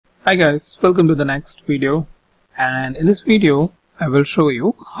Hi guys, welcome to the next video, and in this video I will show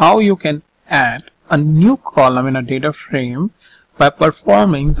you how you can add a new column in a data frame by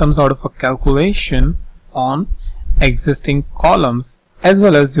performing some sort of a calculation on existing columns, as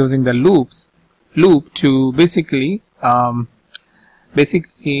well as using the loop to basically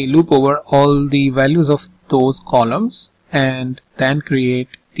loop over all the values of those columns and then create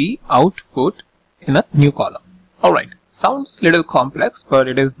the output in a new column. Alright, sounds little complex, but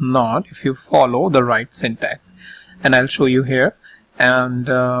it is not if you follow the right syntax, and I'll show you here, and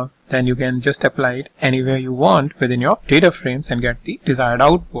then you can just apply it anywhere you want within your data frames and get the desired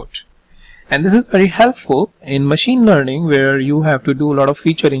output. And this is very helpful in machine learning, where you have to do a lot of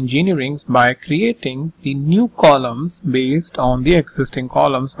feature engineering by creating the new columns based on the existing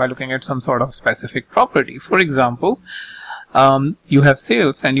columns by looking at some sort of specific property. For example, you have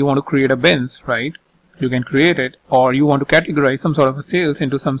sales and you want to create a bins, right? You can create it, or you want to categorize some sort of a sales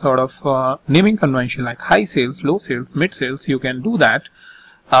into some sort of naming convention like high sales, low sales, mid sales. You can do that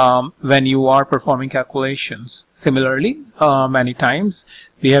when you are performing calculations. Similarly, many times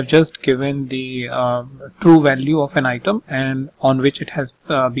we have just given the true value of an item and on which it has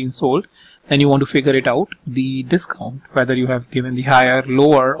been sold, and you want to figure it out the discount, whether you have given the higher,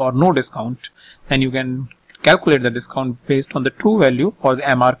 lower or no discount. Then you can calculate the discount based on the true value or the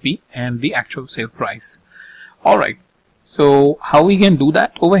MRP and the actual sale price. Alright, so how we can do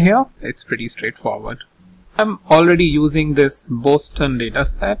that over here? It's pretty straightforward. I'm already using this Boston data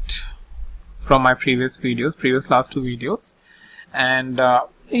set from my previous last two videos, and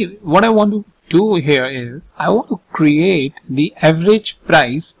what I want to do here is I want to create the average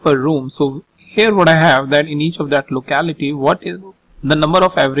price per room. So here what I have, that in each of that locality, what is the number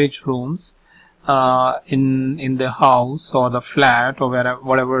of average rooms in the house or the flat or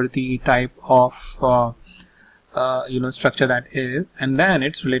whatever the type of structure that is, and then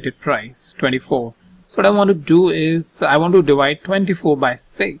its related price 24. So what I want to do is I want to divide 24 by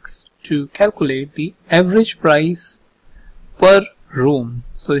 6 to calculate the average price per room.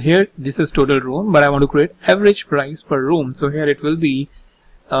 So here this is total room, but I want to create average price per room. So here it will be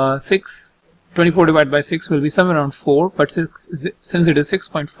 24 divided by 6 will be somewhere around 4, but since it is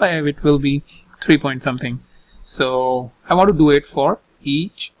 6.5, it will be 3 point something. So I want to do it for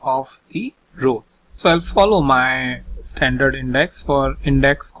each of the rows. So I'll follow my standard index for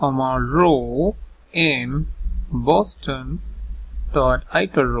index comma row in Boston dot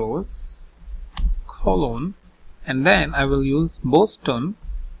iter rows colon, and then I will use Boston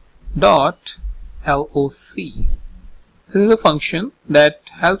dot loc. This is a function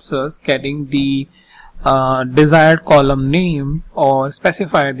that helps us getting the desired column name, or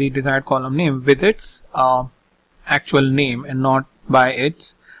specify the desired column name with its actual name and not by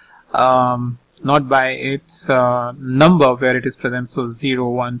its number where it is present, so 0,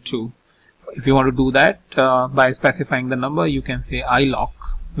 1, 2. If you want to do that by specifying the number, you can say iloc,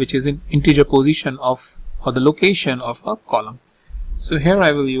 which is an integer position of or the location of a column. So here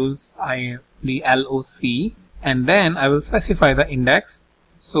I will use the loc, and then I will specify the index.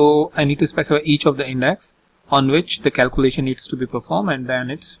 So I need to specify each of the index on which the calculation needs to be performed, and then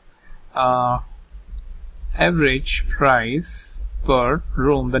it's average price per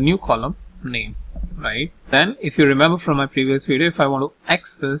room, the new column name, right? Then if you remember from my previous video, if I want to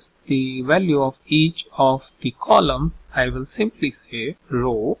access the value of each of the column, I will simply say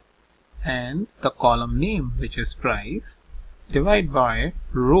row and the column name, which is price, divide by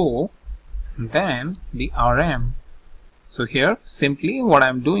row and then the RM. So here simply what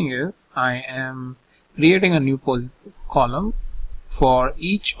I'm doing is I am creating a new column for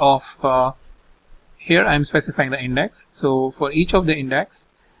each of here I'm specifying the index. So for each of the index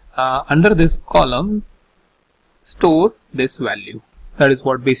under this column, store this value. That is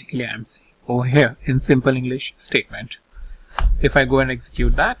what basically I am saying over here in simple English statement. If I go and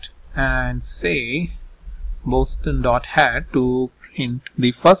execute that and say Boston.head to print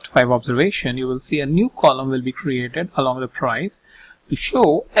the first 5 observations, you will see a new column will be created along the price to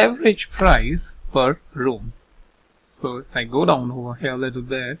show average price per room. So if I go down over here a little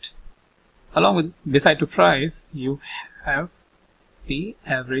bit, along with decide to price, you have the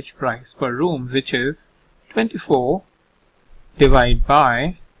average price per room, which is 24 divided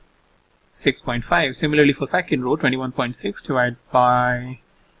by 6.5. Similarly for second row, 21.6 divided by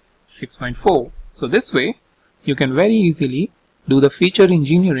 6.4. So this way you can very easily do the feature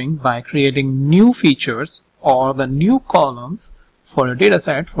engineering by creating new features or the new columns for a data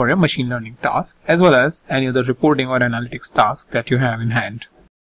set for a machine learning task, as well as any other reporting or analytics task that you have in hand.